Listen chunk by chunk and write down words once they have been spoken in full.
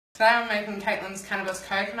Today I'm making Kaitlyn's Cannabis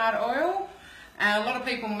Coconut Oil. A lot of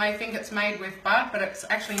people may think it's made with bud, but it's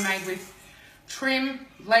actually made with trim,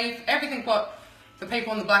 leaf, everything what the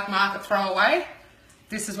people in the black market throw away.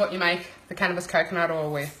 This is what you make the Cannabis Coconut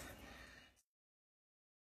Oil with.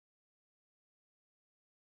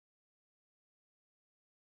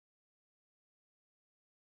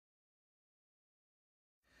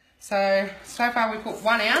 So far we put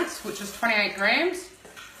 1 ounce, which is 28 grams,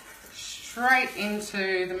 straight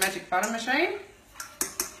into the magic butter machine.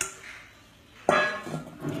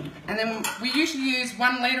 And then we usually use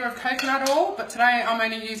 1 litre of coconut oil, but today I'm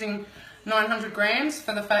only using 900 grams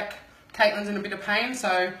for the fact Kaitlyn's in a bit of pain,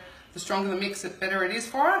 so the stronger the mix, the better it is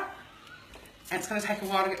for her. And it's going to take a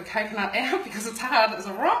while to get the coconut out because it's hard as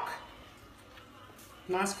a rock.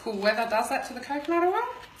 Nice cool weather does that to the coconut oil.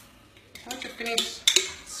 Once you've finished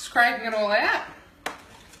scraping it all out,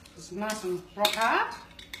 it's nice and rock hard.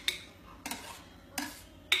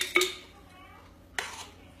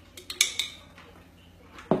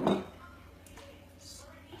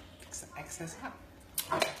 Fix the excess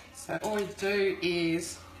up. So all we do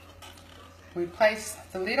is we place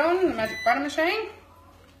the lid on the magic butter machine.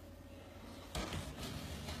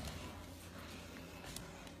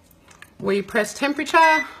 We press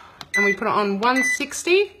temperature and we put it on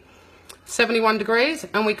 160. 71 degrees,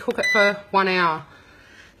 and we cook it for 1 hour.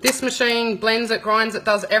 This machine blends it, grinds it,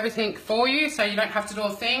 does everything for you, so you don't have to do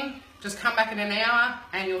a thing. Just come back in an hour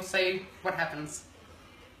and you'll see what happens.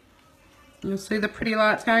 You'll see the pretty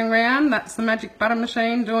lights going round. That's the magic butter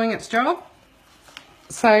machine doing its job.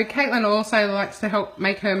 So Kaitlyn also likes to help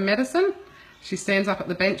make her medicine. She stands up at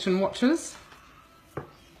the bench and watches.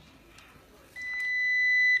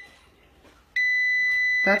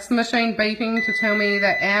 That's the machine beeping to tell me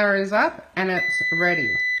that hour is up and it's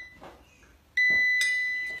ready.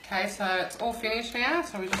 Okay, so it's all finished now,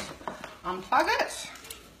 so we just unplug it.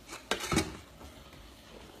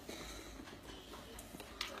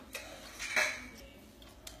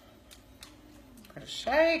 Give it a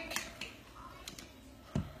shake.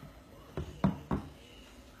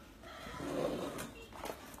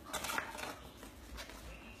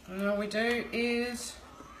 And all we do is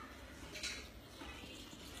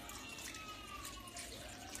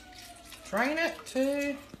drain it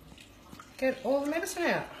to get all the medicine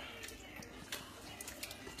out.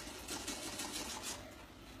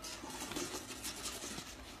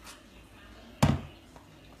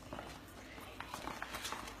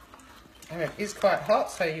 And it is quite hot,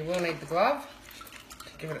 so you will need the glove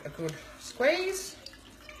to give it a good squeeze.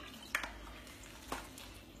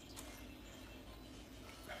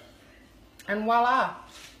 And voila,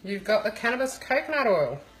 you've got the Cannabis Coconut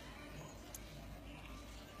Oil.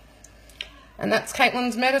 And that's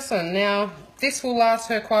Kaitlyn's medicine. Now, this will last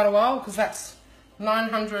her quite a while because that's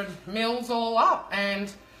 900 mils all up,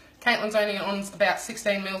 and Kaitlyn's only on about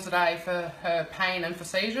 16 mils a day for her pain and for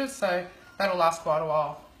seizures, so that'll last quite a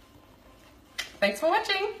while. Thanks for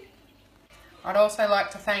watching. I'd also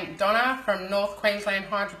like to thank Donna from North Queensland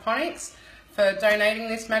Hydroponics for donating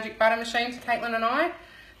this magic butter machine to Kaitlyn and I,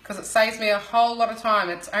 because it saves me a whole lot of time.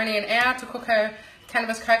 It's only an hour to cook her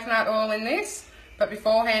cannabis coconut oil in this. But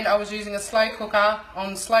beforehand I was using a slow cooker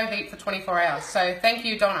on slow heat for 24 hours. So thank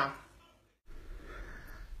you, Donna.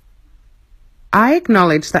 I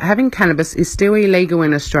acknowledge that having cannabis is still illegal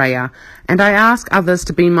in Australia, and I ask others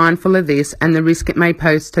to be mindful of this and the risk it may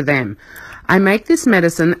pose to them. I make this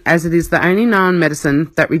medicine as it is the only known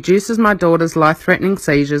medicine that reduces my daughter's life-threatening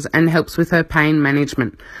seizures and helps with her pain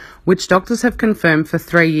management, which doctors have confirmed for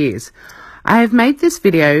 3 years. I have made this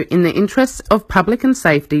video in the interests of public and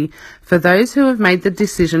safety for those who have made the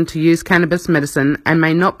decision to use cannabis medicine and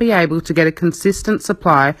may not be able to get a consistent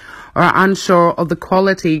supply or are unsure of the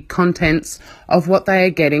quality contents of what they are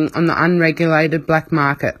getting on the unregulated black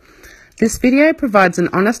market. This video provides an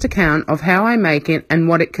honest account of how I make it and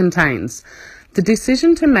what it contains. The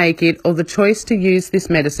decision to make it or the choice to use this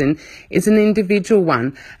medicine is an individual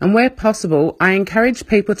one, and where possible, I encourage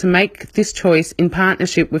people to make this choice in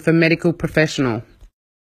partnership with a medical professional.